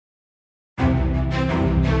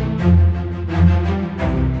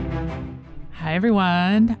Hi,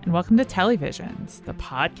 everyone, and welcome to Televisions, the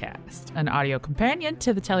podcast, an audio companion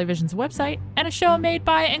to the Televisions website and a show made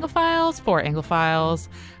by Anglophiles for Anglophiles.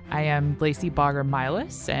 I am Lacey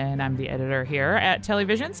Bogger-Milas, and I'm the editor here at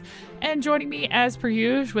Televisions. And joining me, as per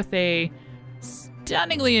usual, with a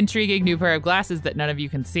stunningly intriguing new pair of glasses that none of you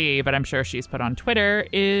can see, but I'm sure she's put on Twitter,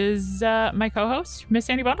 is my co-host, Miss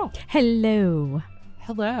Sandy Bundle. Hello.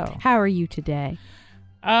 Hello. How are you today?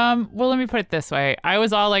 Well, let me put it this way. I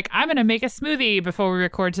was all like, I'm going to make a smoothie before we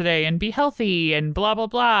record today and be healthy and blah, blah,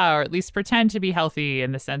 blah, or at least pretend to be healthy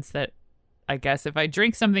in the sense that I guess if I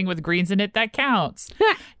drink something with greens in it, that counts.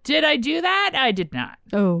 Did I do that? I did not.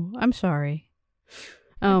 Oh, I'm sorry.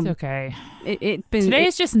 It's okay. Today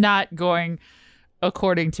is just not going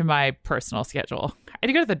according to my personal schedule. I had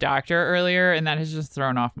to go to the doctor earlier, and that has just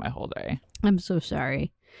thrown off my whole day. I'm so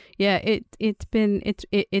sorry. Yeah, it's been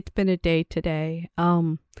a day today.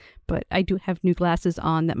 But I do have new glasses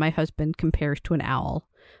on that my husband compares to an owl.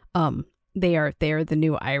 They are the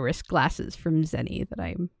new iris glasses from Zenni that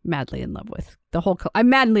I'm madly in love with. I'm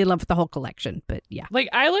madly in love with the whole collection. But yeah, like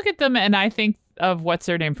I look at them and I think of what's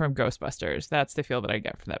her name from Ghostbusters. That's the feel that I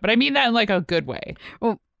get from that. But I mean that in like a good way.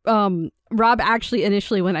 Well, Rob actually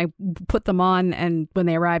initially when I put them on and when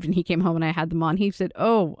they arrived and he came home and I had them on, he said,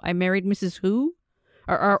 "Oh, I married Mrs. Who?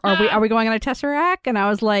 Are we going on a Tesseract?" And I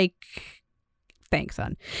was like, "Thanks,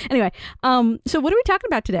 son." Anyway, so what are we talking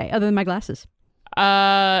about today other than my glasses?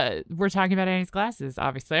 We're talking about Annie's glasses,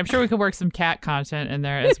 obviously. I'm sure we could work some cat content in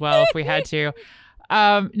there as well if we had to.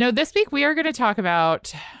 No, this week we are going to talk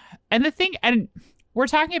about, and we're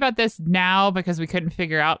talking about this now because we couldn't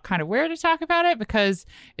figure out kind of where to talk about it because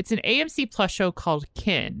it's an AMC Plus show called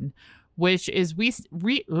Kin, which is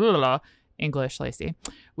English, Lacey,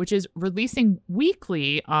 which is releasing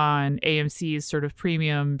weekly on AMC's sort of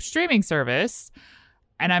premium streaming service.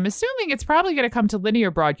 And I'm assuming it's probably going to come to linear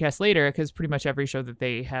broadcast later because pretty much every show that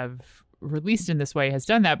they have released in this way has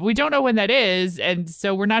done that. But we don't know when that is. And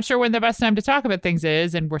so we're not sure when the best time to talk about things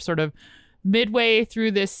is. And we're sort of midway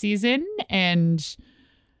through this season. And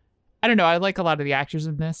I don't know. I like a lot of the actors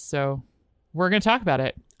in this. So we're going to talk about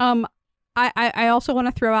it. I also want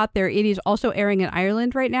to throw out there, it is also airing in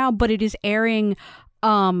Ireland right now, but it is airing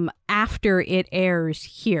after it airs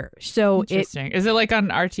here. So interesting. Is it like on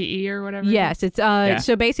RTE or whatever? Yes, it's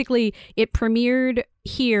so basically it premiered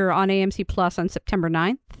here on AMC Plus on September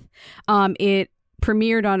 9th. It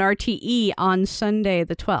premiered on RTE on Sunday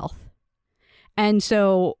the 12th. And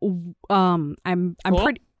so I'm cool.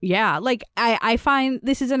 pretty like I find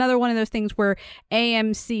this is another one of those things where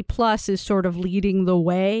AMC Plus is sort of leading the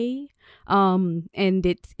way. And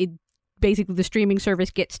it basically the streaming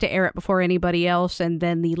service gets to air it before anybody else, and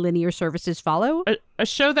then the linear services follow. A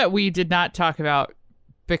show that we did not talk about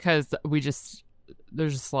because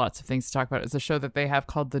there's just lots of things to talk about. It's a show that they have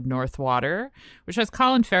called The North Water, which has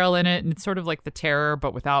Colin Farrell in it, and it's sort of like The Terror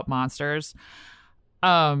but without monsters.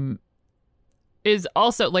 Is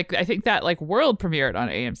also like I think that like world premiered on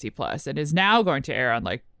AMC Plus and is now going to air on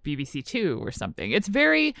like BBC Two or something. It's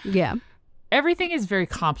very everything is very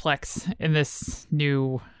complex in this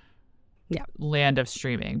new land of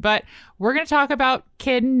streaming. But we're going to talk about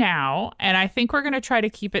Kin now, and I think we're going to try to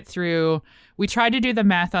keep it through. We tried to do the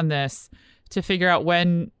math on this to figure out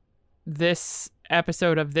when this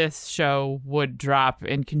episode of this show would drop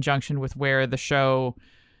in conjunction with where the show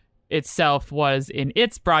itself was in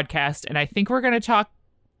its broadcast. And I think we're going to talk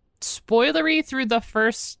spoilery through the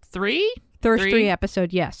first three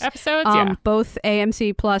episodes, yes. Episodes, yeah. Both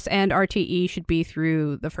AMC Plus and RTE should be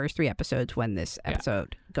through the first 3 episodes when this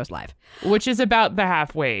episode goes live. Which is about the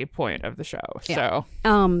halfway point of the show. Yeah.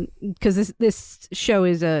 So, because this show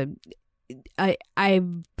is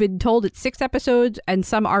I've been told it's 6 episodes, and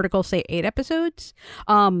some articles say 8 episodes.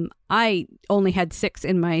 I only had 6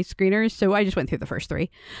 in my screeners, so I just went through the first 3.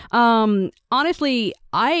 Honestly,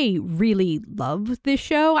 I really love this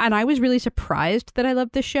show, and I was really surprised that I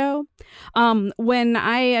loved this show. When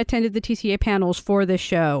I attended the TCA panels for this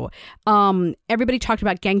show, everybody talked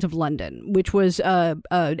about Gangs of London, which was an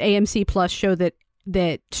AMC Plus show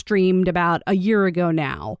that streamed about a year ago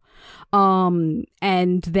now,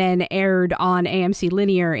 and then aired on AMC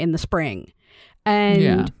Linear in the spring.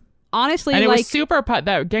 And honestly, and it was super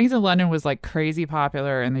that Gangs of London was like crazy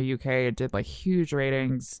popular in the UK. It did like huge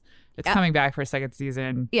ratings. It's coming back for a second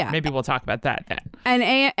season. Yeah. Maybe we'll talk about that then.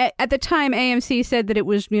 And at the time, AMC said that it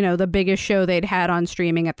was, the biggest show they'd had on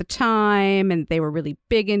streaming at the time, and they were really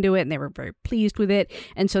big into it, and they were very pleased with it.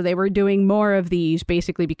 And so they were doing more of these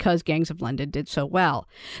basically because Gangs of London did so well.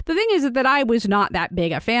 The thing is that I was not that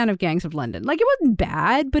big a fan of Gangs of London. Like, it wasn't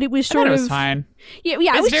bad, but it was sort of... it was fine. Yeah.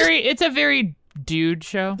 It's a very dude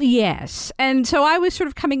show. Yes. And so I was sort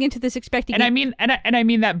of coming into this expecting... And I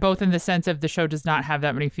mean that both in the sense of the show does not have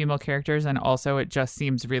that many female characters, and also it just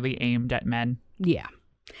seems really aimed at men. Yeah.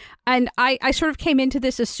 And I sort of came into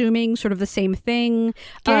this assuming sort of the same thing.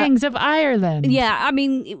 Gangs of Ireland. Yeah, I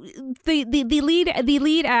mean, the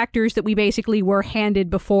lead actors that we basically were handed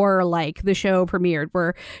before like the show premiered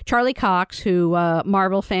were Charlie Cox, who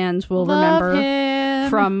Marvel fans will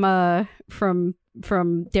remember from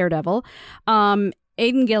Daredevil.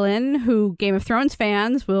 Aidan Gillen, who Game of Thrones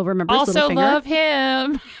fans will remember. Also love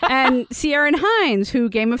him. And Ciarán Hinds, who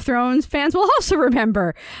Game of Thrones fans will also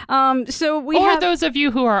remember. Or those of you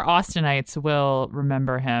who are Austinites will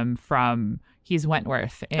remember him from he's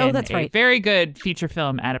Wentworth in a very good feature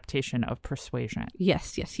film adaptation of Persuasion.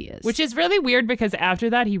 Yes, he is. Which is really weird because after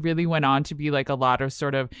that he really went on to be like a lot of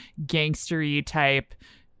sort of gangstery type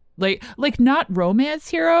like not romance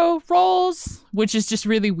hero roles, which is just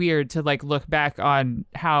really weird to like look back on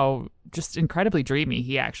how just incredibly dreamy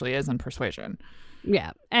he actually is in Persuasion.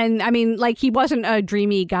 Yeah. And I mean, like, he wasn't a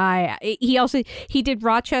dreamy guy. He did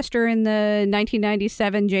Rochester in the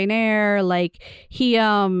 1997 Jane Eyre. Like, he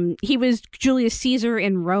was Julius Caesar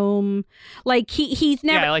in Rome. Like, he's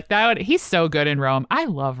never... Yeah, like that. He's so good in Rome. I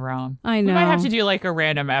love Rome. I know. We might have to do like a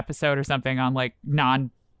random episode or something on like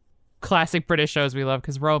non-classic British shows we love,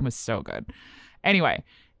 because Rome was so good. Anyway,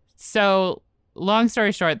 so long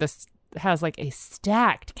story short, this has like a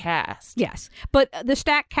stacked cast. Yes, but the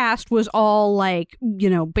stacked cast was all like, you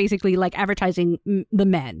know, basically like advertising the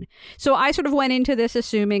men. So I sort of went into this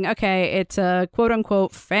assuming, okay, it's a quote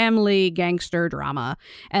unquote family gangster drama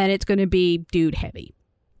and it's going to be dude heavy.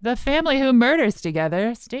 The family who murders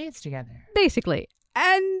together stays together. Basically.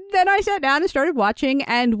 And then I sat down and started watching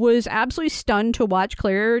and was absolutely stunned to watch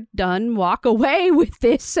Claire Dunn walk away with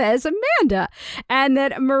this as Amanda. And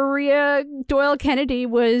that Maria Doyle Kennedy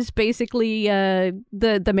was basically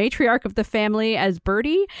the matriarch of the family as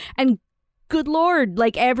Bertie. And good Lord,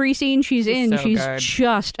 like every scene she's in, she's good.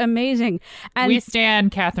 Just amazing. And we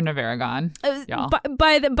stand Catherine of Aragon, y'all.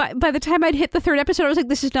 By the time I'd hit the third episode, I was like,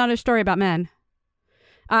 this is not a story about men.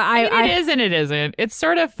 It is and it isn't. It's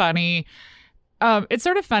sort of funny. It's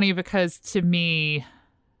sort of funny because to me,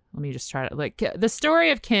 let me just try to like the story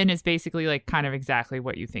of Kin is basically like kind of exactly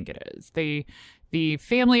what you think it is. The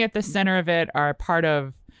family at the center of it are part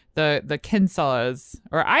of the Kinsellas,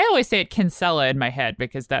 or I always say it Kinsella in my head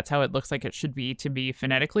because that's how it looks like it should be to me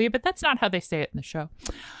phonetically, but that's not how they say it in the show.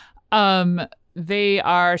 They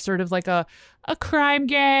are sort of like a crime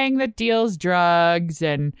gang that deals drugs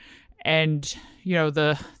and you know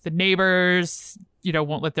the neighbors, you know,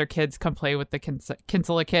 won't let their kids come play with the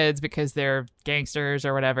Kinsella kids because they're gangsters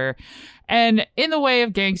or whatever. And in the way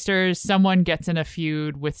of gangsters, someone gets in a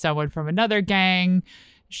feud with someone from another gang.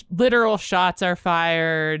 Literal shots are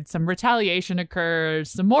fired. Some retaliation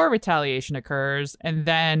occurs. Some more retaliation occurs. And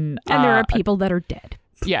then... And there are people that are dead.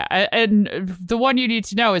 Yeah. And the one you need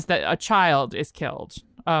to know is that a child is killed.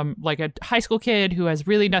 Like a high school kid who has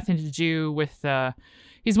really nothing to do with...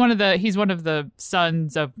 He's one of the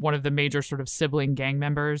sons of one of the major sort of sibling gang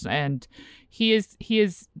members, and he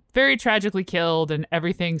is very tragically killed, and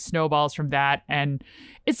everything snowballs from that. And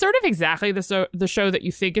it's sort of exactly the show that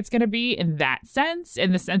you think it's going to be in that sense,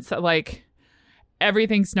 in the sense that like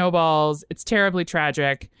everything snowballs. It's terribly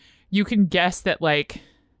tragic. You can guess that like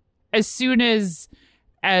as soon as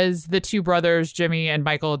the two brothers, Jimmy and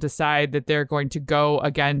Michael, decide that they're going to go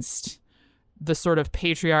against the sort of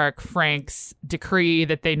patriarch Frank's decree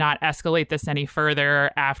that they not escalate this any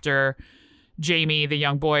further after Jamie, the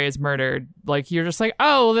young boy, is murdered. Like, you're just like,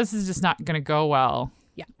 oh, this is just not going to go well.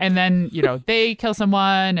 Yeah. And then, you know, they kill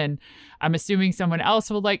someone, and I'm assuming someone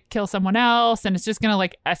else will like kill someone else, and it's just going to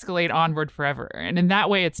like escalate onward forever. And in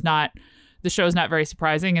that way, the show's not very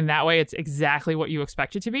surprising. In that way, it's exactly what you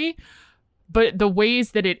expect it to be. But the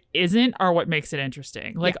ways that it isn't are what makes it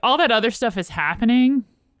interesting. Like, all that other stuff is happening.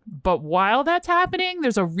 But while that's happening,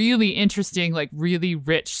 there's a really interesting, like really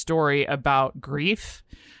rich story about grief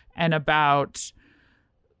and about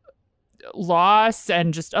loss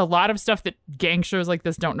and just a lot of stuff that gang shows like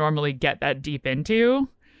this don't normally get that deep into.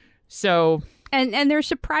 So... And there's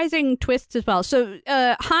surprising twists as well. So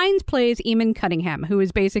Hinds plays Eamon Cunningham, who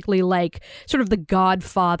is basically like sort of the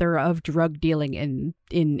godfather of drug dealing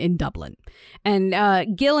in Dublin.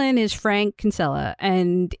 And Gillen is Frank Kinsella,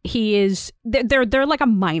 and they're like a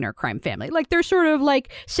minor crime family. Like they're sort of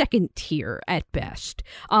like second tier at best.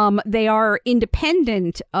 They are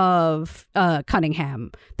independent of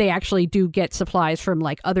Cunningham. They actually do get supplies from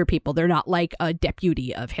like other people. They're not like a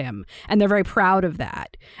deputy of him, and they're very proud of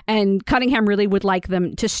that. And Cunningham really would like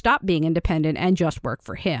them to stop being independent and just work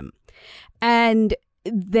for him. And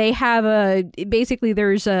they have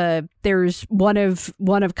there's one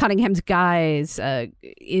of Cunningham's guys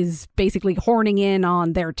is basically horning in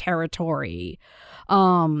on their territory,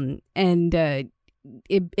 and a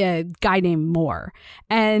guy named Moore,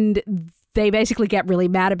 and they basically get really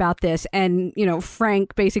mad about this. And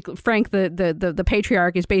Frank, the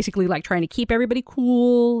patriarch, is basically like trying to keep everybody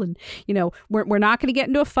cool, and we're not going to get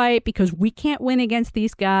into a fight because we can't win against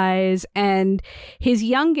these guys. And his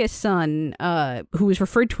youngest son, who is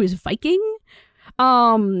referred to as Viking,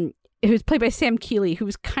 who's played by Sam Keeley,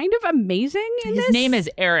 who's kind of amazing in this. His name is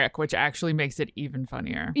Eric, which actually makes it even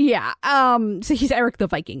funnier. Yeah. So he's Eric the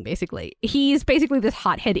Viking, basically. He's basically this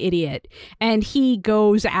hothead idiot, and he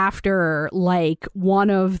goes after like one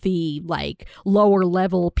of the like lower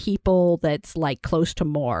level people that's like close to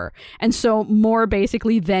Moore. And so Moore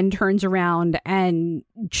basically then turns around and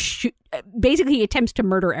basically he attempts to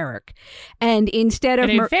murder Eric. And instead of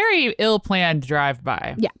a very ill-planned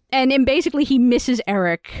drive-by. Yeah. And basically he misses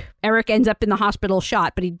Eric. Eric ends up in the hospital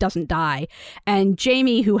shot, but he doesn't die. And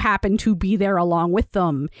Jamie, who happened to be there along with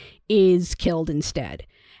them, is killed instead.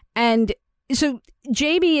 And so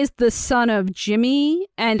Jamie is the son of Jimmy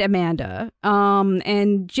and Amanda.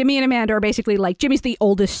 And Jimmy and Amanda are basically like, Jimmy's the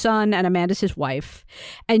oldest son and Amanda's his wife.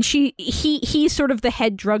 And he's sort of the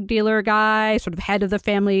head drug dealer guy, sort of head of the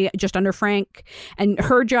family, just under Frank. And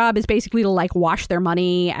her job is basically to like wash their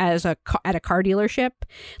money at a car dealership.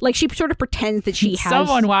 Like she sort of pretends that she has.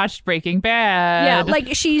 Someone watched Breaking Bad. Yeah,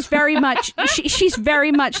 like she's very much she's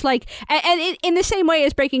very much like, and in the same way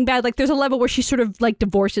as Breaking Bad, like there's a level where she sort of like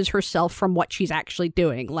divorces herself from what she's actually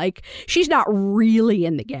doing. Like she's not really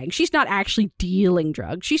in the gang. She's not actually dealing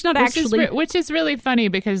drugs. She's not which is really funny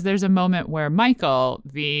because there's a moment where Michael,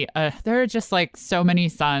 there are just like so many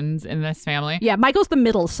sons in this family. Yeah, Michael's the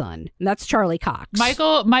middle son, and that's Charlie Cox.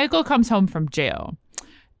 Michael comes home from jail,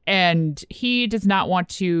 and he does not want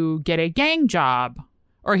to get a gang job,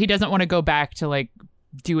 or he doesn't want to go back to like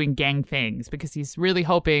doing gang things because he's really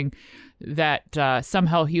hoping that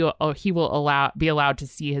somehow he will be allowed to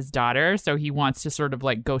see his daughter. So he wants to sort of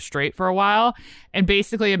like go straight for a while. And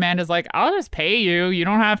basically Amanda's like, I'll just pay you. You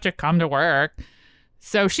don't have to come to work.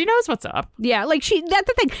 So she knows what's up. Yeah, like that's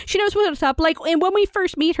the thing. She knows what's up. Like, and when we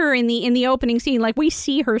first meet her in the opening scene, like we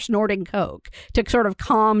see her snorting coke to sort of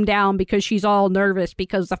calm down because she's all nervous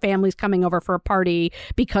because the family's coming over for a party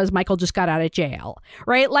because Michael just got out of jail,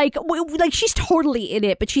 right? Like she's totally in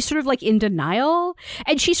it, but she's sort of like in denial,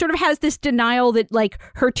 and she sort of has this denial that like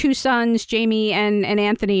her two sons, Jamie and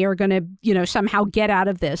Anthony, are gonna somehow get out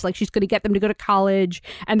of this. Like she's gonna get them to go to college,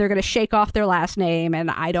 and they're gonna shake off their last name, and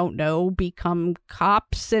I don't know, become cops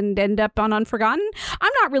and end up on Unforgotten.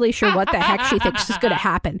 I'm not really sure what the heck she thinks is going to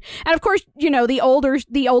happen. And of course, the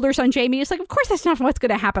older son Jamie is like, of course that's not what's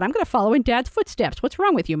going to happen. I'm going to follow in Dad's footsteps. What's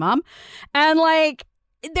wrong with you, Mom? And like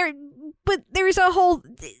there's a whole,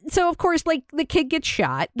 so of course like the kid gets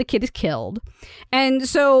shot, the kid is killed, and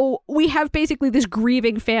so we have basically this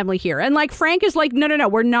grieving family here. And like Frank is like, no,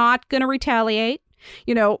 we're not going to retaliate.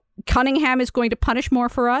 Cunningham is going to punish Moore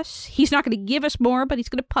for us. He's not going to give us more, but he's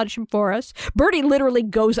going to punish him for us. Bertie literally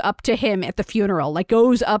goes up to him at the funeral, like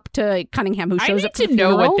goes up to Cunningham, who shows up to the funeral.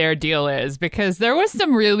 I need to know what their deal is, because there was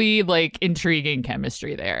some really like intriguing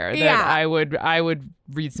chemistry there that I would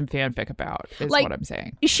read some fanfic about, is like, what I'm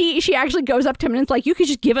saying. She actually goes up to him and it's like, you could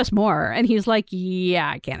just give us more. And he's like, yeah,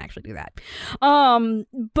 I can't actually do that.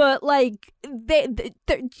 But like,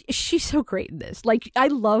 she's so great in this. Like, I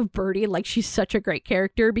love Bertie. Like, she's such a great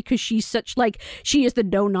character because she's such like, she is the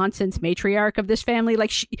no nonsense matriarch of this family.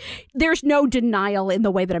 Like there's no denial in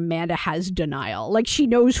the way that Amanda has denial. Like she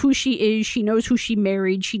knows who she is. She knows who she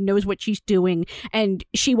married. She knows what she's doing. And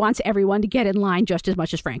she wants everyone to get in line just as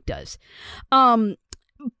much as Frank does.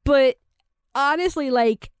 But honestly,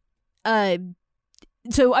 like,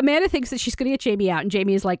 so Amanda thinks that she's going to get Jamie out, and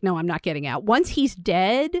Jamie is like, no, I'm not getting out. Once he's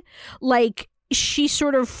dead, like, she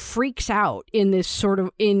sort of freaks out in this sort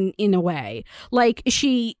of, in a way. Like,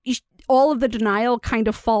 all of the denial kind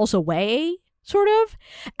of falls away, sort of.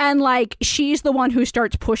 And like, she's the one who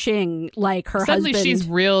starts pushing like her Suddenly husband. She's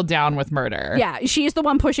real down with murder. Yeah, she's the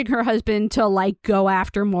one pushing her husband to like go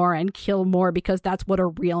after Moore and kill Moore because that's what a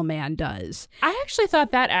real man does. I actually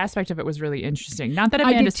thought that aspect of it was really interesting. Not that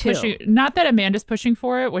Amanda's pushing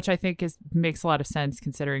for it, which I think makes a lot of sense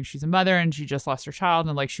considering she's a mother and she just lost her child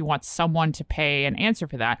and like she wants someone to pay and answer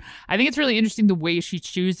for that. I think it's really interesting the way she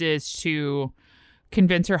chooses to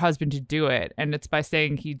convince her husband to do it, and it's by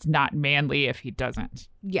saying he's not manly if he doesn't.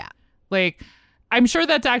 Yeah. Like, I'm sure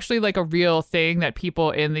that's actually like a real thing that people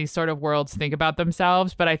in these sort of worlds think about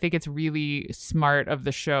themselves, but I think it's really smart of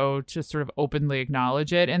the show to sort of openly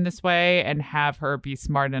acknowledge it in this way and have her be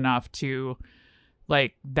smart enough to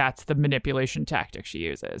like that's the manipulation tactic she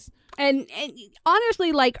uses. And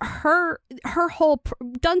honestly, like her whole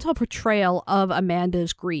Dunn's whole portrayal of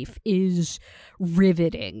Amanda's grief is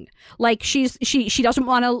riveting. Like she doesn't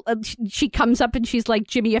want to. She comes up and she's like,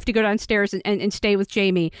 Jimmy, you have to go downstairs and stay with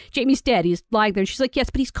Jamie. Jamie's dead. He's lying there. And she's like, yes,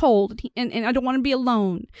 but he's cold, and I don't want to be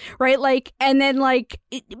alone, right? Like, and then like.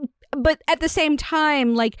 But at the same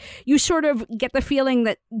time, like, you sort of get the feeling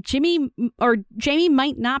that Jamie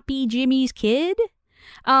might not be Jimmy's kid.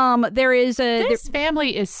 This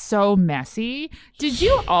family is so messy. Did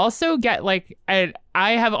you also get like I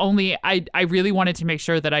really wanted to make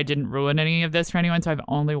sure that I didn't ruin any of this for anyone, so I've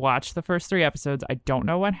only watched the first 3 episodes. I don't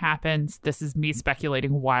know what happens. This is me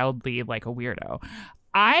speculating wildly like a weirdo.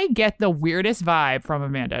 I get the weirdest vibe from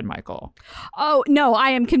Amanda and Michael. Oh, no, I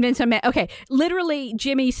am convinced. Okay, literally,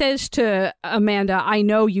 Jimmy says to Amanda, I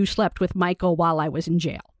know you slept with Michael while I was in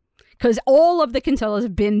jail. Because all of the Kinsellas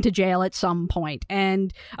have been to jail at some point.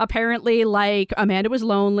 And apparently, like, Amanda was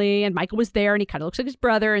lonely and Michael was there and he kind of looks like his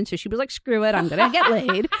brother. And so she was like, screw it, I'm going to get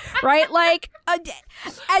laid. Right? Like, and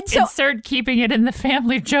so. Insert keeping it in the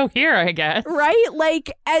family joke here, I guess. Right?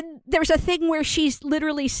 Like, and there's a thing where she's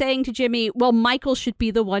literally saying to Jimmy, well, Michael should be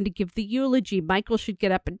the one to give the eulogy. Michael should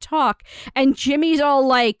get up and talk. And Jimmy's all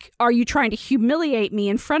like, are you trying to humiliate me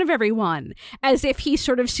in front of everyone? As if he's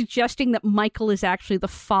sort of suggesting that Michael is actually the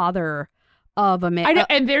father of Amanda. I know,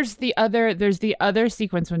 and there's the other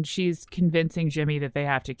sequence when she's convincing Jimmy that they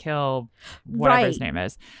have to kill whatever his name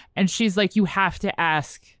is, and she's like, "You have to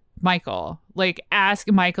ask Michael. Like, ask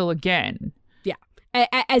Michael again." Yeah,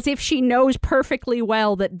 as if she knows perfectly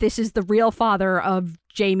well that this is the real father of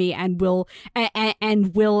Jamie, and will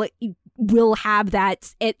have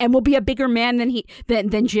that, and will be a bigger man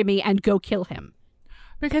than Jimmy, and go kill him.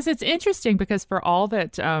 Because it's interesting, because for all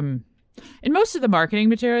that. In most of the marketing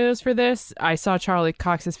materials for this, I saw Charlie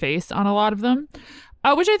Cox's face on a lot of them,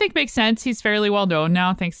 which I think makes sense. He's fairly well known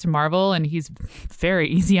now, thanks to Marvel, and he's very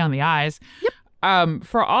easy on the eyes. Yep.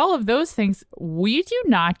 For all of those things, we do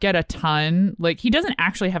not get a ton. Like, he doesn't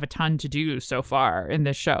actually have a ton to do so far in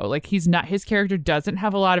this show. Like, his character doesn't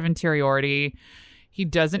have a lot of interiority. He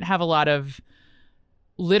doesn't have a lot of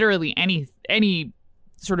literally any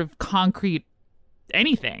sort of concrete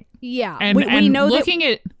anything. Yeah, and we know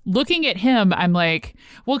looking at him, I'm like,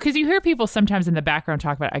 well, because you hear people sometimes in the background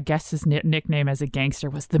talk about, I guess his nickname as a gangster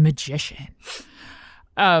was the Magician,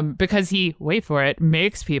 because he, wait for it,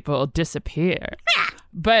 makes people disappear.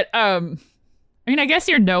 But I mean, I guess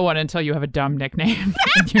you're no one until you have a dumb nickname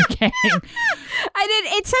in your gang.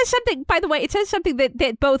 It says something, by the way, it says something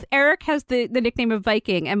that both Eric has the nickname of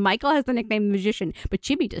Viking and Michael has the nickname of Magician, but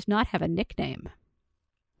Jimmy does not have a nickname.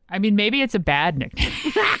 I mean, maybe it's a bad nickname.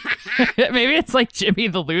 Maybe it's like Jimmy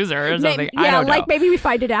the Loser or something. Yeah, I don't know. Like maybe we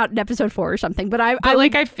find it out in episode 4 or something. But I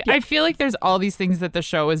feel like there's all these things that the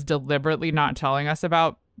show is deliberately not telling us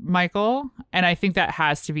about Michael, and I think that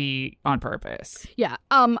has to be on purpose. Yeah.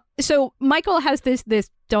 So Michael has this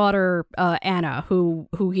daughter, Anna, who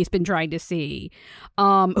he's been trying to see,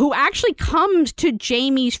 who actually comes to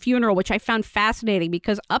Jamie's funeral, which I found fascinating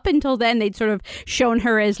because up until then they'd sort of shown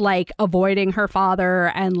her as like avoiding her father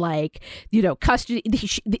and like, you know, custody.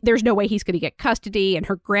 There's no way he's going to get custody, and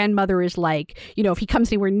her grandmother is like, you know, if he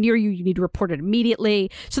comes anywhere near you, you need to report it immediately.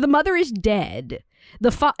 So the mother is dead.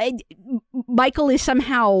 Michael is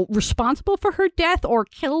somehow responsible for her death or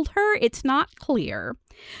killed her. It's not clear.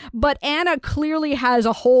 But Anna clearly has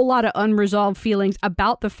a whole lot of unresolved feelings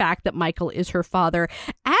about the fact that Michael is her father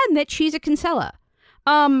and that she's a Kinsella.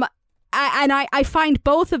 I find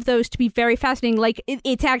both of those to be very fascinating. Like,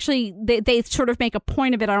 it's actually, they sort of make a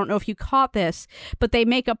point of it. I don't know if you caught this, but they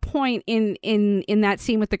make a point in that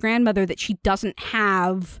scene with the grandmother that she doesn't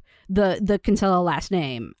have the Kinsella last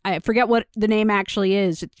name. I forget what the name actually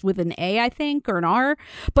is. It's with an A, I think, or an R.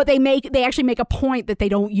 But they actually make a point that they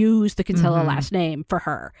don't use the Kinsella last name for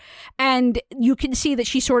her. And you can see that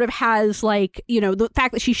she sort of has, like, you know, the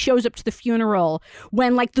fact that she shows up to the funeral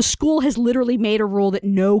when, like, the school has literally made a rule that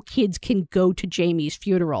no kids can go to Jamie's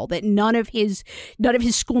funeral, that none of his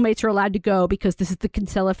schoolmates are allowed to go because this is the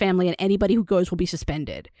Kinsella family and anybody who goes will be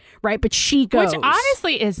suspended, right? But she goes. Which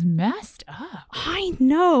honestly is messed up. I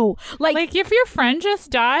know. Like if your friend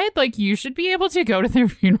just died, like, you should be able to go to their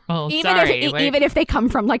funeral. Even if they come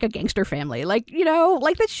from like a gangster family, like, you know,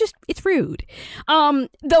 like that's just, it's rude.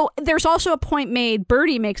 Though there's also a point made,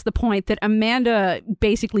 Birdie makes the point that Amanda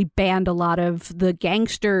basically banned a lot of the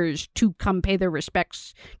gangsters to come pay their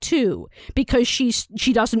respects to because she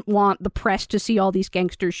doesn't want the press to see all these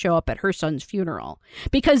gangsters show up at her son's funeral.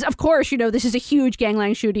 Because of course, you know, this is a huge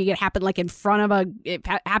gangland shooting. It happened in front of a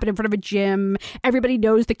gym. Everybody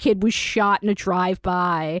knows the kid was shot in a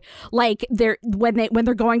drive-by. Like when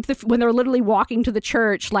they're going to when they're literally walking to the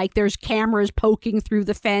church, like there's cameras poking through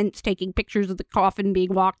the fence, taking pictures of the coffin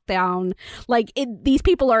being walked down. Like these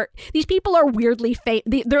people are weirdly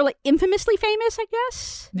they're like infamously famous, I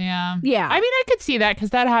guess. Yeah. Yeah. I mean, I could see that because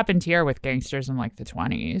that happened here with gangsters in like the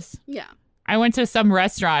 20s. Yeah. I went to some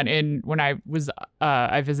restaurant when I was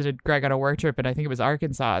I visited Greg on a work trip, and I think it was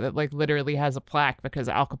Arkansas, that like literally has a plaque because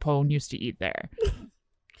Al Capone used to eat there.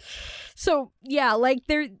 So yeah, like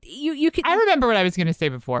there you could. I remember what I was going to say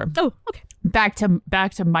before. Oh, okay. Back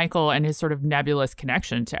to Michael and his sort of nebulous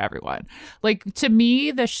connection to everyone. Like, to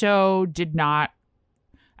me, the show did not.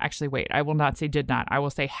 Actually, wait, I will not say did not. I will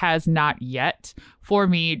say has not yet, for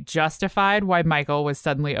me, justified why Michael was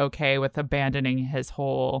suddenly okay with abandoning his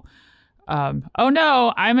whole. Oh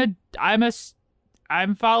no, I'm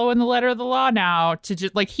following the letter of the law now. To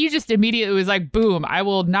just like, he just immediately was like, boom, I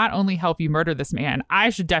will not only help you murder this man, I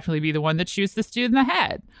should definitely be the one that shoots this dude in the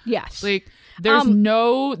head. Yes. Like,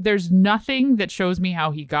 there's nothing that shows me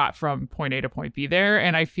how he got from point A to point B there,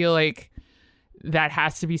 and I feel like that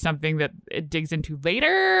has to be something that it digs into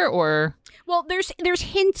later, or... Well, there's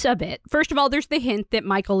hints of it. First of all, there's the hint that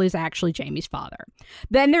Michael is actually Jamie's father.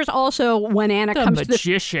 Then there's also when Anna comes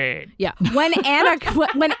magician. to yeah, when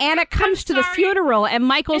Anna comes to the funeral and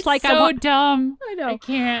Michael's it's like, so dumb. I know. I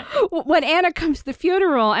can't. When Anna comes to the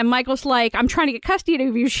funeral and Michael's like, I'm trying to get custody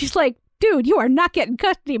of you. She's like, dude, you are not getting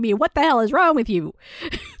custody of me. What the hell is wrong with you?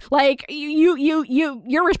 Like,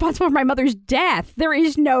 you're responsible for my mother's death. There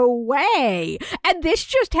is no way. And this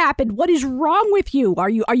just happened. What is wrong with you? Are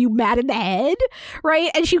you mad in the head?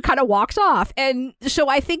 Right? And she kind of walks off. And so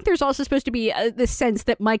I think there's also supposed to be this sense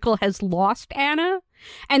that Michael has lost Anna.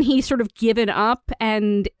 And he's sort of given up,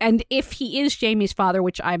 and if he is Jamie's father,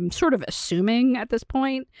 which I'm sort of assuming at this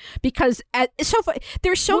point, because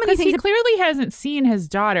there's so many things. He clearly hasn't seen his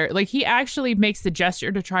daughter. Like, he actually makes the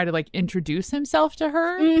gesture to try to like introduce himself to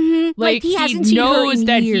her. Mm-hmm. Like he he knows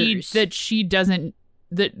that she doesn't.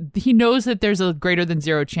 That he knows that there's a greater than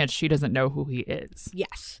zero chance she doesn't know who he is.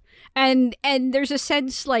 Yes. And there's a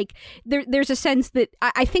sense like there's a sense that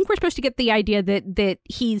I think we're supposed to get the idea that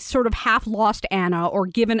he's sort of half lost Anna or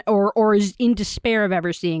or is in despair of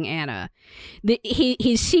ever seeing Anna.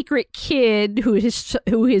 His secret kid who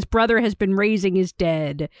his brother has been raising is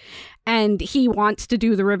dead, and he wants to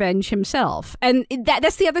do the revenge himself. And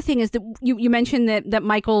that's the other thing is that you mentioned that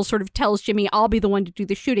Michael sort of tells Jimmy, I'll be the one to do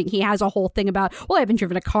the shooting. He has a whole thing about, well, I haven't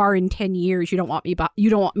driven a car in 10 years. You don't want me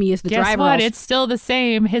as the driver. Guess what? It's still the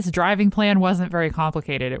same. His driving plan wasn't very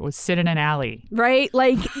complicated. It was sit in an alley. Right?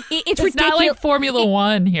 Like it's ridiculous. Not like Formula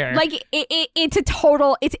One here. Like it's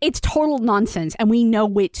total nonsense, and we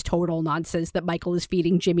know it's total nonsense that Michael is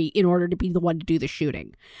feeding Jimmy in order to be the one to do the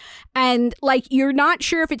shooting. And like, you're not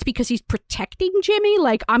sure if it's because he's protecting Jimmy,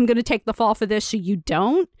 like, I'm going to take the fall for this so you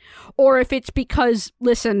don't, or if it's because,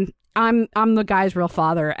 listen, I'm the guy's real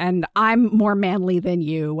father and I'm more manly than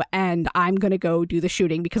you and I'm going to go do the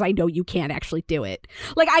shooting because I know you can't actually do it.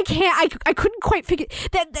 Like, I couldn't quite figure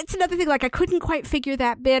that's another thing. Like, I couldn't quite figure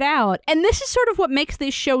that bit out. And this is sort of what makes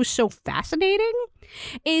this show so fascinating,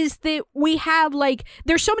 is that we have, like,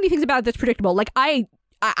 there's so many things about it that's predictable. Like, I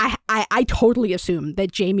totally assume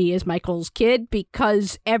that Jamie is Michael's kid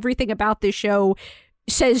because everything about this show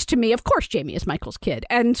says to me, of course, Jamie is Michael's kid.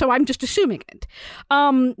 And so I'm just assuming it.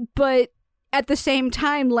 But at the same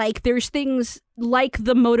time, like, there's things like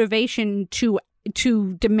the motivation to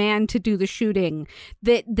demand to do the shooting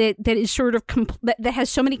that is sort of that has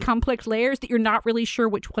so many complex layers that you're not really sure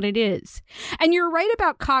which one it is. And you're right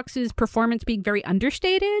about Cox's performance being very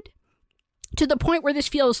understated, to the point where this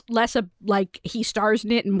feels less like he stars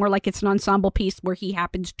in it and more like it's an ensemble piece where he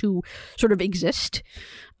happens to sort of exist.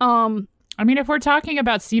 I mean, if we're talking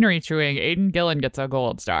about scenery chewing, Aidan Gillen gets a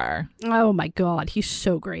gold star. Oh my God, he's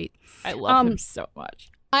so great. I love him so much.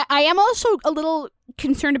 I am also a little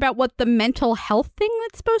concerned about what the mental health thing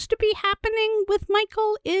that's supposed to be happening with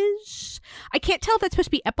Michael is. I can't tell if that's supposed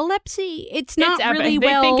to be epilepsy. It's not really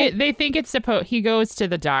well. They think it's supposed. He goes to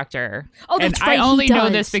the doctor. Oh, that's and right. I only know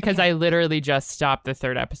this because I literally just stopped the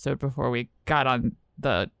third episode before we got on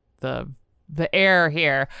the air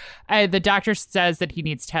here. The doctor says that he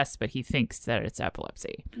needs tests, but he thinks that it's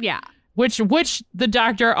epilepsy. Yeah. Which the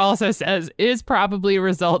doctor also says is probably a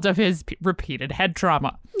result of his repeated head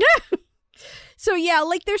trauma. So yeah,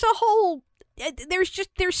 like there's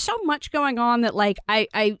so much going on that, like,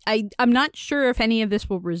 I'm not sure if any of this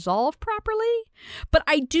will resolve properly, but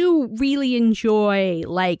I do really enjoy,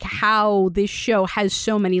 like, how this show has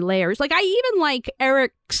so many layers. Like, I even like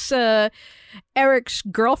Eric's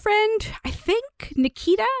girlfriend, I think,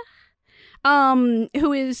 Nikita.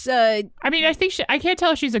 who is I mean, I think I can't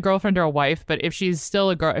tell if she's a girlfriend or a wife, but if she's still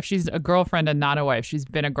if she's a girlfriend and not a wife, she's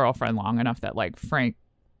been a girlfriend long enough that like Frank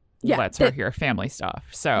lets her hear family stuff.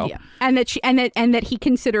 So and that he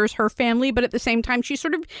considers her family, but at the same time she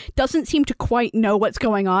sort of doesn't seem to quite know what's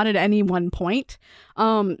going on at any one point.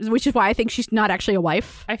 Which is why I think she's not actually a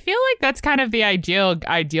wife. I feel like that's kind of the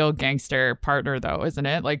ideal gangster partner, though, isn't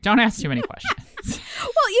it? Like, don't ask too many questions.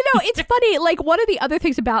 Well, it's funny. Like, one of the other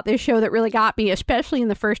things about this show that really got me, especially in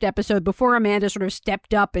the first episode, before Amanda sort of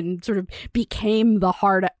stepped up and sort of became the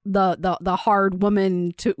hard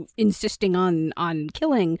woman to insisting on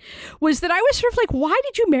killing, was that I was sort of like, why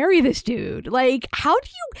did you marry this dude? Like, how do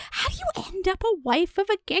you end up a wife of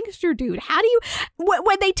a gangster dude? How do you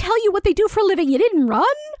when they tell you what they do for a living, you didn't run?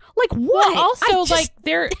 Like, what? Well, also,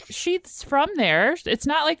 she's from there. It's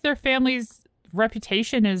not like their family's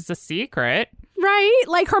reputation is a secret. Right?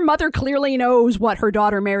 Like, her mother clearly knows what her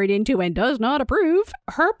daughter married into and does not approve.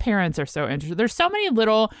 Her parents are so interesting. There's so many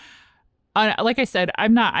little, like I said, I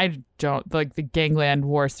don't, like, the gangland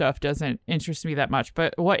war stuff doesn't interest me that much.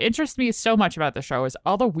 But what interests me so much about the show is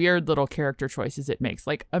all the weird little character choices it makes.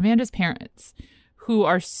 Like, Amanda's parents, who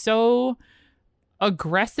are so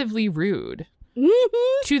aggressively rude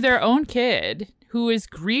to their own kid, who is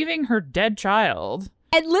grieving her dead child.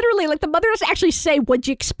 And literally, like, the mother doesn't actually say, what'd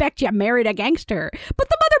you expect? You married a gangster. But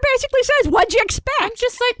the mother basically says, what'd you expect? I'm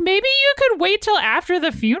just like, maybe you could wait till after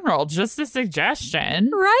the funeral. Just a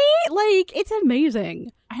suggestion. Right? Like, it's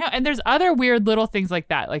amazing. I know, and there's other weird little things like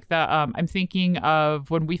that. Like I'm thinking of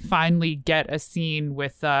when we finally get a scene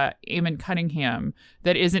with Eamon Cunningham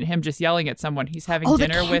that isn't him just yelling at someone. He's having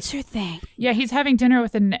dinner the cancer thing. Yeah, he's having dinner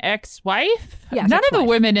with an ex-wife. Yeah, none of the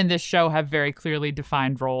women in this show have very clearly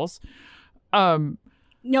defined roles.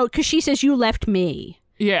 No, because she says, you left me.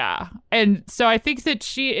 Yeah. And so I think that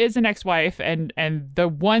she is an ex-wife, and the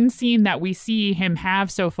one scene that we see him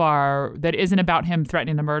have so far that isn't about him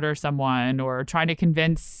threatening to murder someone or trying to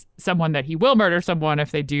convince someone that he will murder someone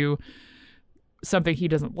if they do something he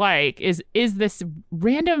doesn't like is this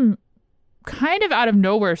random kind of out of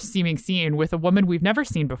nowhere seeming scene with a woman we've never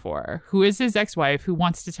seen before, who is his ex-wife, who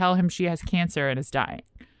wants to tell him she has cancer and is dying.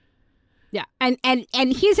 Yeah, and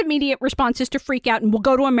his immediate response is to freak out and we'll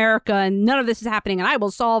go to America and none of this is happening and I will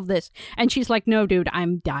solve this. And she's like, no, dude,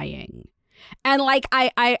 I'm dying. And like,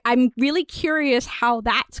 I'm really curious how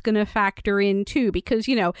that's going to factor in too, because,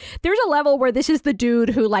 you know, there's a level where this is the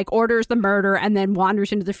dude who like orders the murder and then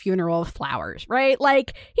wanders into the funeral with flowers, right?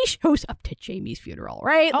 Like, he shows up to Jamie's funeral,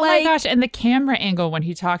 right? Oh my gosh. And the camera angle when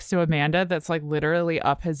he talks to Amanda that's like literally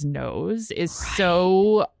up his nose is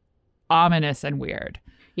so ominous and weird.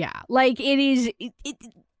 Yeah, like it is,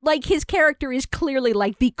 like his character is clearly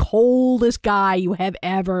like the coldest guy you have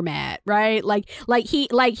ever met, right? Like he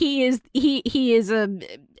is a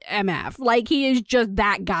MF, like he is just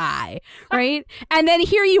that guy, right? And then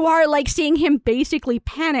here you are, like seeing him basically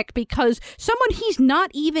panic because someone he's not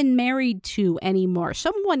even married to anymore,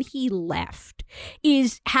 someone he left,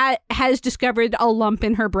 has discovered a lump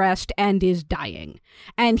in her breast and is dying,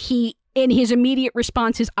 and his immediate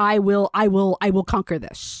response is, I will conquer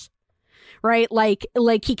this. Right? Like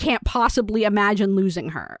he can't possibly imagine losing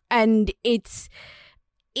her. And it's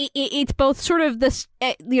both sort of this,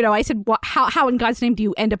 you know, I said, how in God's name do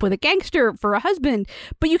you end up with a gangster for a husband?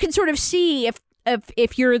 But you can sort of see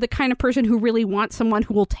if you're the kind of person who really wants someone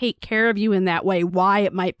who will take care of you in that way, why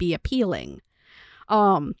it might be appealing.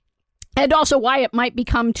 And also why it might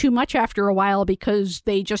become too much after a while because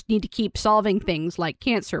they just need to keep solving things like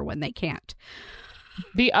cancer when they can't.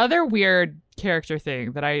 The other weird character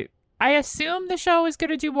thing that I assume the show is going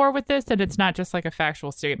to do more with this, and it's not just like a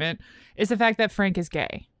factual statement, is the fact that Frank is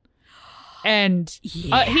gay. And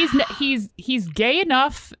he's gay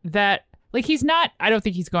enough that, like, he's not, I don't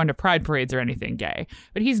think he's going to pride parades or anything gay,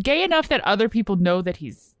 but he's gay enough that other people know that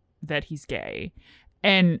he's gay.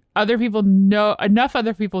 And enough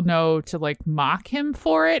other people know to like mock him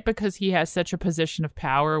for it because he has such a position of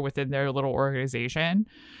power within their little organization.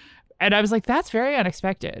 And I was like, that's very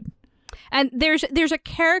unexpected. And there's a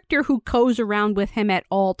character who goes around with him at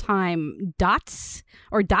all time, Dotsy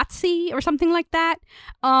or something like that,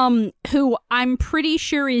 who I'm pretty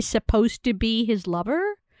sure is supposed to be his lover.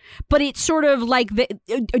 But it's sort of like the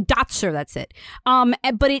Dotser, that's it.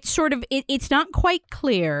 But it's sort of it's not quite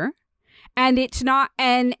clear. And it's not,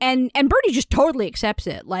 and Birdie just totally accepts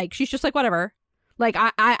it. Like, she's just like, whatever. Like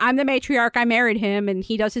I'm the matriarch. I married him, and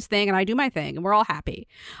he does his thing, and I do my thing, and we're all happy.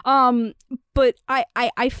 But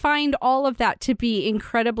I find all of that to be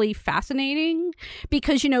incredibly fascinating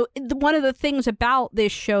because, you know, one of the things about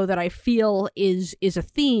this show that I feel is a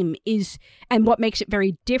theme is, and what makes it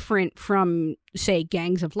very different from, say,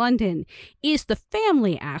 Gangs of London, is the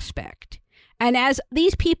family aspect. And as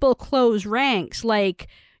these people close ranks, like,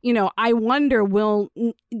 you know, I wonder,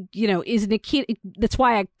 is Nikita, that's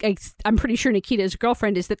why I'm pretty sure Nikita's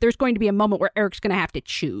girlfriend, is that there's going to be a moment where Eric's going to have to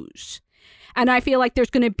choose. And I feel like there's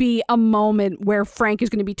going to be a moment where Frank is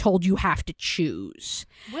going to be told you have to choose.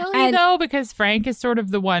 Will he, though? Because Frank is sort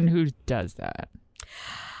of the one who does that.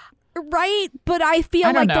 Right, but I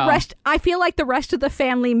feel like the rest of the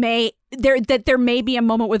family there may be a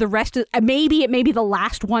moment where the rest of maybe it may be the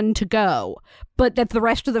last one to go, but that the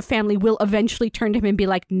rest of the family will eventually turn to him and be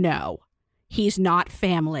like, no, he's not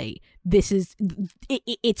family. This is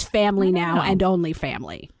it's family now and only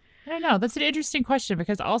family. I don't know. That's an interesting question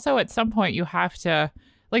because also at some point you have to,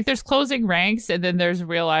 like, there's closing ranks and then there's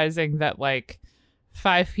realizing that like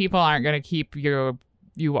 5 people aren't going to keep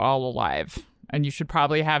you all alive. And you should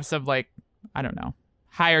probably have some, like, I don't know,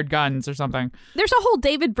 hired guns or something. There's a whole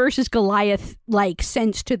David versus Goliath like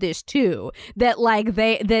sense to this too. That like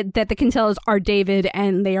that the Kinsellas are David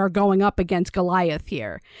and they are going up against Goliath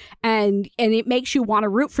here, and it makes you want to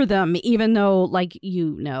root for them, even though like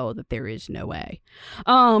you know that there is no way.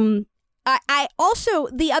 I also,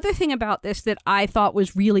 the other thing about this that I thought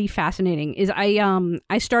was really fascinating is I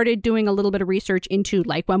started doing a little bit of research into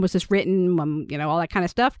like when was this written, you know, all that kind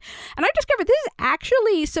of stuff, and I discovered this is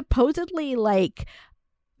actually supposedly like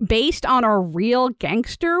based on a real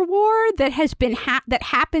gangster war that has been that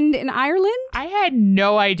happened in Ireland. I had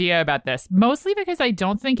no idea about this, mostly because I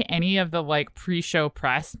don't think any of the like pre-show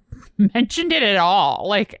press mentioned it at all.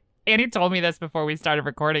 Like Annie told me this before we started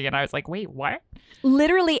recording, and I was like, wait, what?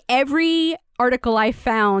 Literally every article I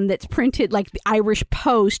found that's printed, like the Irish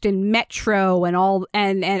Post and Metro and all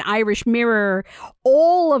and Irish Mirror,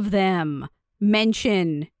 all of them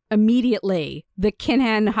mention immediately the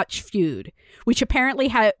Kinahan-Hutch feud, which apparently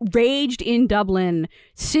had raged in Dublin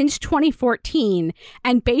since 2014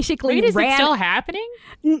 and basically Wait, is it still happening?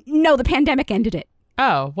 No, the pandemic ended it.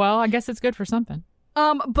 Oh, well, I guess it's good for something.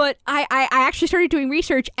 But I actually started doing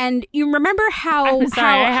research, and you remember how... I'm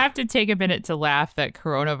sorry, I have to take a minute to laugh that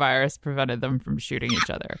coronavirus prevented them from shooting each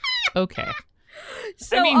other. Okay.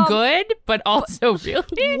 So, I mean, good, but also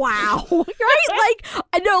really? Wow. Right? Like,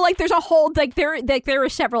 I know, like, there's a whole, like, there are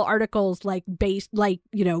several articles, like, based, like,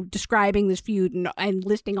 you know, describing this feud and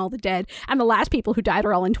listing all the dead, and the last people who died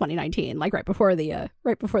are all in 2019, like, right before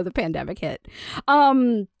the pandemic hit.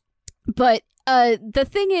 But the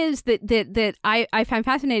thing is that I find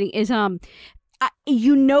fascinating is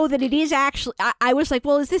you know that it is actually I was like,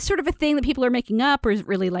 well, is this sort of a thing that people are making up, or is it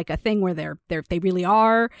really like a thing where they really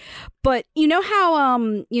are? But you know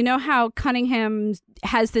how Cunningham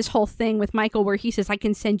has this whole thing with Michael where he says, I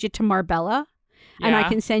can send you to Marbella. Yeah. And I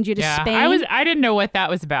can send you to Spain. I didn't know what that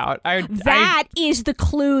was about. That is the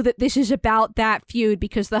clue that this is about that feud,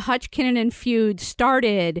 because the Hutch-Kinahan feud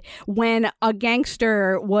started when a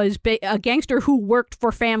gangster who worked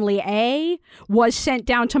for Family A was sent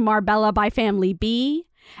down to Marbella by Family B,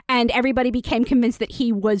 and everybody became convinced that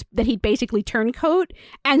he'd basically turncoat,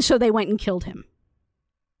 and so they went and killed him.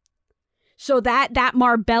 So that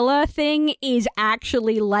Marbella thing is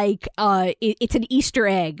actually like it's an Easter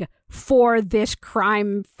egg for this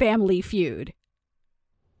crime family feud.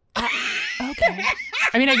 Okay.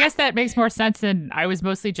 I mean, I guess that makes more sense than I was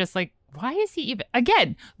mostly just like, why is he even,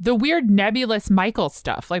 again, the weird nebulous Michael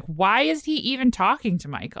stuff. Like, why is he even talking to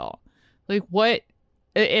Michael? Like, what?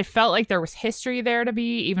 It felt like there was history there to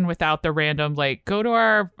be, even without the random, like, go to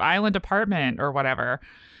our island apartment or whatever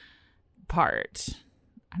part.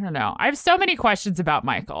 I don't know. I have so many questions about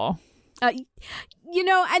Michael. You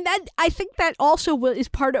know, and that, I think that also is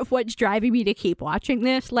part of what's driving me to keep watching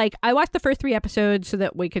this. Like, I watched the first 3 episodes so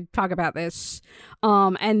that we could talk about this.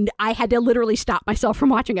 And I had to literally stop myself from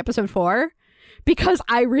watching episode 4 because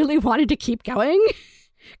I really wanted to keep going.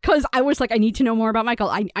 Because I was like, I need to know more about Michael.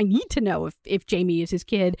 I need to know if Jamie is his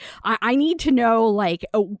kid. I need to know, like,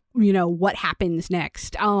 you know, what happens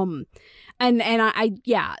next. And I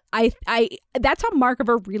that's a mark of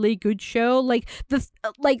a really good show. Like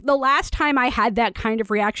the last time I had that kind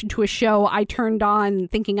of reaction to a show I turned on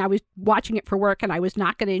thinking I was watching it for work and I was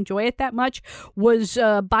not going to enjoy it that much was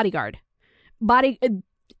Bodyguard.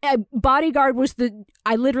 Bodyguard was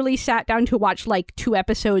I literally sat down to watch like 2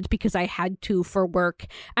 episodes because I had to for work,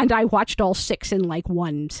 and I watched all 6 in like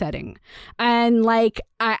one setting. And like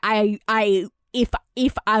I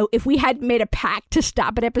if we had made a pact to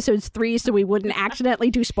stop at episodes 3 so we wouldn't accidentally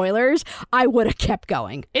do spoilers, I would have kept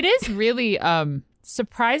going. It is really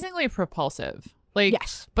surprisingly propulsive. Like,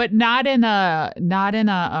 yes, but not in a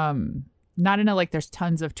like there's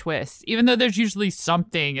tons of twists, even though there's usually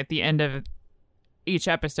something at the end of each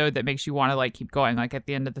episode that makes you want to like keep going. Like at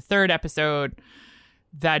the end of the 3rd episode,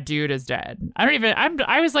 that dude is dead.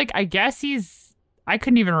 I was like, I guess I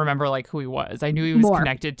couldn't even remember like who he was. I knew he was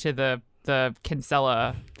connected to the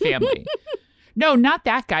Kinsella family. No, not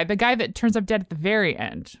that guy. The guy that turns up dead at the very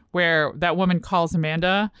end, where that woman calls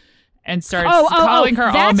Amanda and starts calling her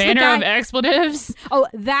all manner of expletives. Oh,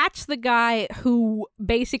 that's the guy who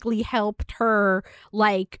basically helped her,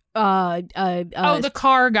 like, the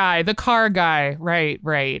car guy.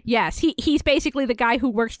 Right. Yes, he's basically the guy who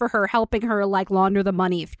works for her, helping her, like, launder the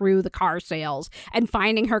money through the car sales and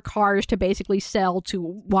finding her cars to basically sell to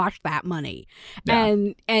wash that money. Yeah.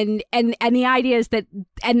 And the idea is that,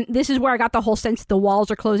 and this is where I got the whole sense the walls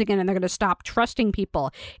are closing in and they're going to stop trusting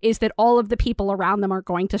people, is that all of the people around them are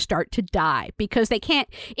going to start to die because they can't,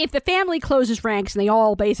 if the family closes ranks and they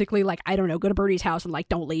all basically, like, I don't know, go to Birdie's house and, like,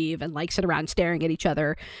 don't leave and, like, sit around staring at each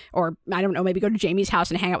other, or I don't know, maybe go to Jamie's house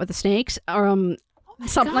and hang out with the snakes, or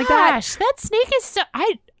something like that. That snake is so...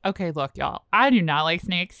 Okay, look, y'all. I do not like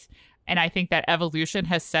snakes, and I think that evolution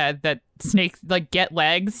has said that snakes, like, get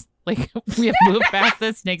legs. Like, we have moved past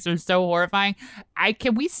this. Snakes are so horrifying.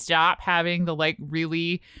 Can we stop having the, like,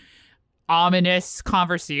 really ominous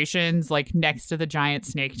conversations, like, next to the giant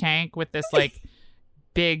snake tank with this, like,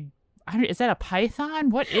 big... is that a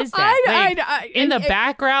python? What is that? In the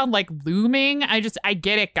background, like looming. I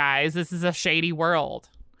get it, guys. This is a shady world.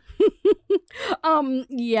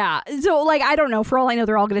 Yeah. So, like, I don't know. For all I know,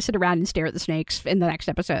 they're all going to sit around and stare at the snakes in the next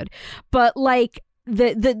episode. But, like,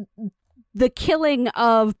 the killing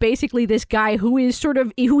of basically this guy who is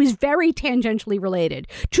very tangentially related,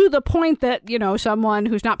 to the point that, you know, someone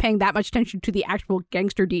who's not paying that much attention to the actual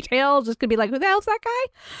gangster details is going to be like, who the hell's that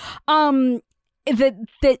guy?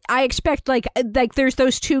 That I expect, like there's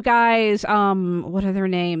those two guys, what are their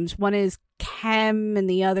names? One is Kem and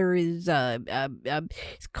the other is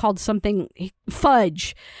it's called something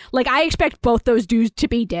Fudge. Like, I expect both those dudes to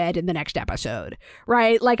be dead in the next episode,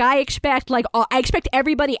 right? Like, I expect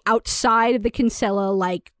everybody outside of the Kinsella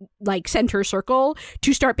like center circle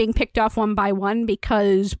to start being picked off one by one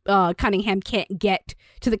because Cunningham can't get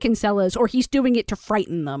to the Kinsellas, or he's doing it to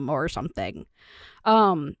frighten them or something.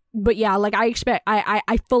 But yeah, like, I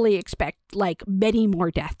fully expect, like, many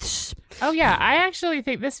more deaths. Oh yeah, I actually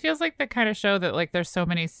think this feels like the kind of show that, like, there's so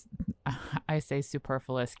many, I say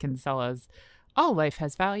superfluous Kinsellas. All life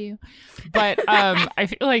has value, but I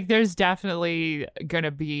feel like there's definitely gonna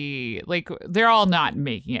be, like, they're all not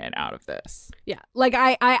making it out of this. Yeah, like,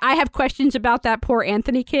 I have questions about that poor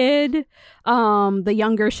Anthony kid, the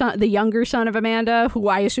younger son of Amanda, who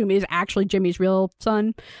I assume is actually Jimmy's real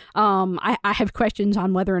son. I have questions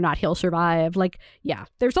on whether or not he'll survive. Like, yeah,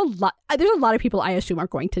 there's a lot of people I assume are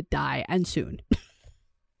going to die, and soon.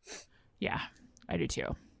 Yeah, I do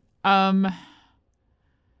too.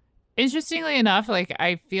 Interestingly enough, like,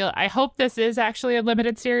 I hope this is actually a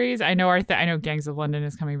limited series. I know I know Gangs of London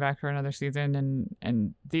is coming back for another season,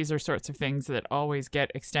 and these are sorts of things that always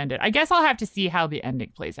get extended. I guess I'll have to see how the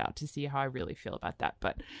ending plays out to see how I really feel about that.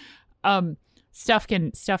 But stuff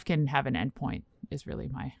can have an end point is really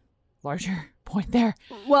my larger point there.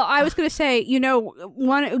 Well, I was going to say, you know,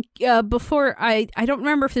 one before I don't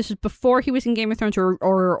remember if this was before he was in Game of Thrones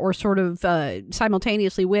or sort of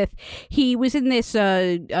simultaneously with, he was in this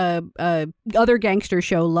other gangster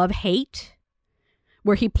show, Love Hate,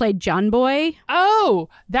 where he played John Boy. Oh,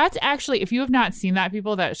 that's actually, if you have not seen that,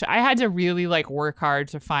 people, that show, I had to really, like, work hard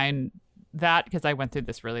to find that because I went through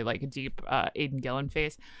this really, like, deep Aidan Gillen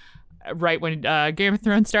phase right when Game of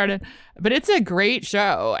Thrones started. But it's a great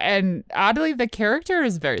show, and oddly the character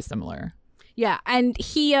is very similar. Yeah, and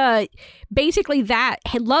he basically, that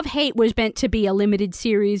Love Hate was meant to be a limited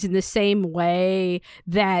series in the same way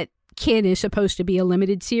that Kin is supposed to be a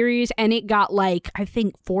limited series, and it got, like, I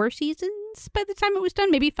think 4 seasons by the time it was done,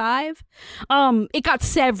 maybe 5. It got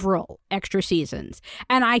several extra seasons,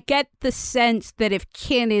 and I get the sense that if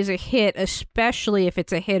Kin is a hit, especially if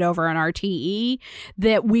it's a hit over on RTE,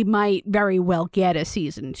 that we might very well get a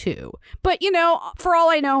season 2. But, you know, for all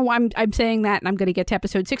I know, I'm saying that, and I'm going to get to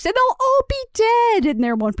episode 6, and they'll all be dead, and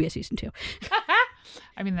there won't be a season 2.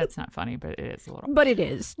 I mean, that's not funny, but it is a little. But it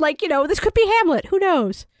is. Like, you know, this could be Hamlet. Who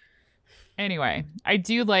knows? Anyway, I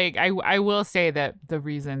do like, I will say that the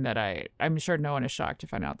reason that I'm sure no one is shocked to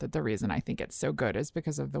find out that the reason I think it's so good is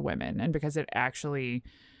because of the women, and because it actually,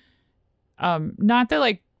 not that,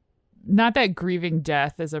 like, not that grieving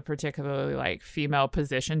death is a particularly like female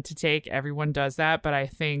position to take. Everyone does that, but I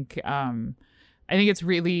think it's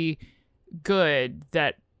really good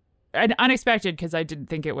that, and unexpected, because I didn't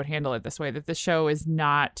think it would handle it this way, that the show is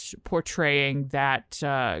not portraying that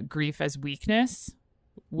grief as weakness,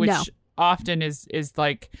 which often is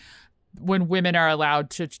like when women are allowed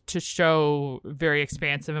to show very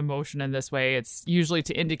expansive emotion in this way, it's usually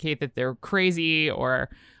to indicate that they're crazy or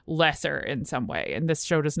lesser in some way. And this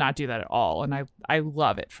show does not do that at all. And I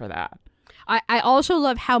love it for that. I also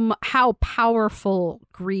love how powerful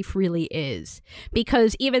grief really is,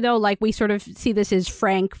 because even though like we sort of see this as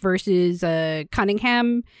Frank versus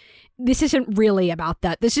Cunningham, this isn't really about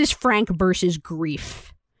that. This is Frank versus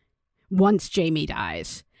grief once Jamie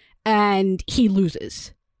dies and he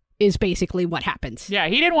loses. Is basically what happens. Yeah,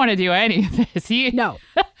 he didn't want to do any of this. No.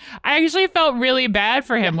 I actually felt really bad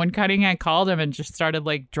for him when Cunningham called him and just started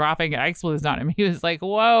like dropping expletives on him. He was like,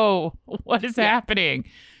 whoa, what is happening?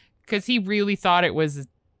 Because he really thought it was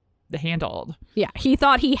handled. Yeah, he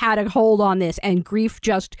thought he had a hold on this, and grief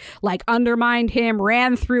just like undermined him,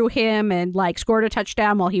 ran through him, and like scored a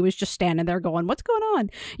touchdown while he was just standing there going, what's going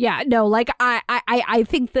on? Yeah, no, like I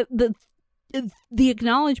think that the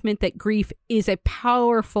acknowledgement that grief is a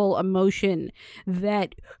powerful emotion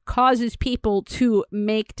that causes people to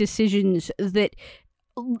make decisions that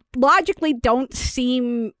logically don't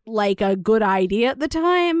seem like a good idea at the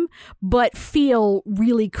time, but feel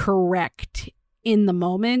really correct in the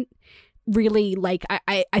moment. Really, like,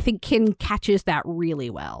 I think Kin catches that really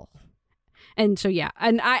well. And so, yeah,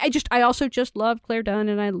 and I also just love Claire Dunn,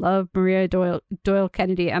 and I love Maria Doyle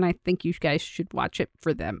Kennedy, and I think you guys should watch it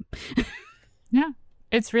for them. Yeah,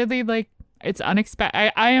 it's really like, it's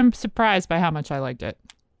unexpected. I am surprised by how much I liked it.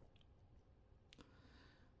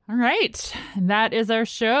 All right. And that is our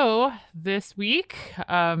show this week.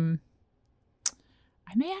 I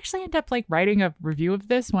may actually end up like writing a review of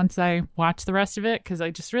this once I watch the rest of it, because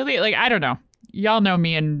I just really like, I don't know. Y'all know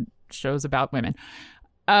me and shows about women.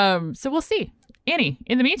 So we'll see. Annie,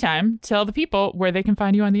 in the meantime, tell the people where they can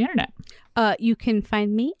find you on the internet. You can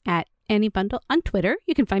find me at Annie Bundle on Twitter.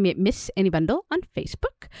 You can find me at Miss Annie Bundle on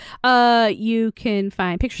Facebook. You can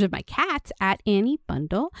find pictures of my cats at Annie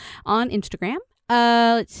Bundle on Instagram.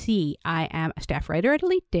 Let's see. I am a staff writer at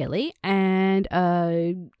Elite Daily and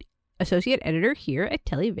associate editor here at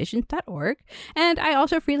televisions.org. And I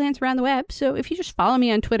also freelance around the web. So if you just follow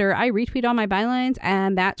me on Twitter, I retweet all my bylines,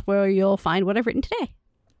 and that's where you'll find what I've written today.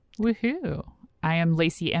 Woohoo. I am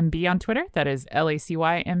Lacey MB on Twitter. That is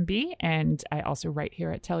LACYMB. And I also write here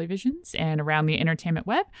at Televisions and around the entertainment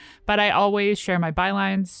web. But I always share my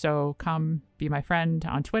bylines, so come be my friend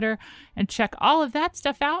on Twitter and check all of that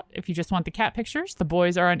stuff out. If you just want the cat pictures, the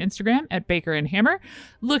boys are on Instagram at Baker and Hammer,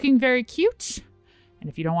 looking very cute. And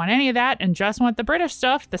if you don't want any of that and just want the British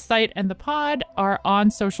stuff, the site and the pod are on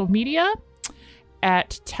social media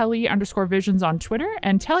at Telly_Visions on Twitter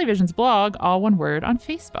and Televisions blog, all one word, on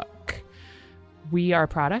Facebook. We are a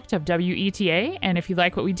product of WETA, and if you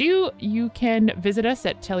like what we do, you can visit us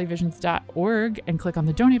at televisions.org and click on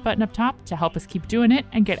the donate button up top to help us keep doing it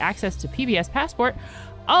and get access to PBS Passport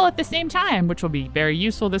all at the same time, which will be very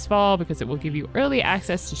useful this fall because it will give you early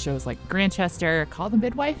access to shows like Grantchester, Call the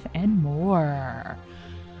Midwife, and more.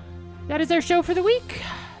 That is our show for the week.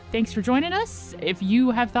 Thanks for joining us. If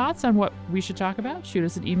you have thoughts on what we should talk about, shoot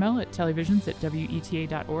us an email at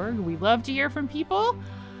televisions@weta.org. We love to hear from people.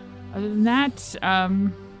 Other than that,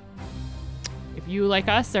 if you, like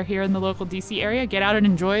us, are here in the local DC area, get out and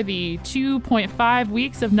enjoy the 2.5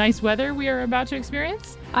 weeks of nice weather we are about to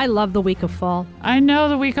experience. I love the week of fall. I know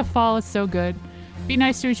the week of fall is so good. Be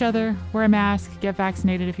nice to each other, wear a mask, get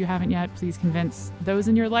vaccinated if you haven't yet. Please convince those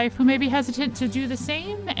in your life who may be hesitant to do the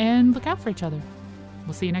same, and look out for each other.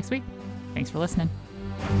 We'll see you next week. Thanks for listening.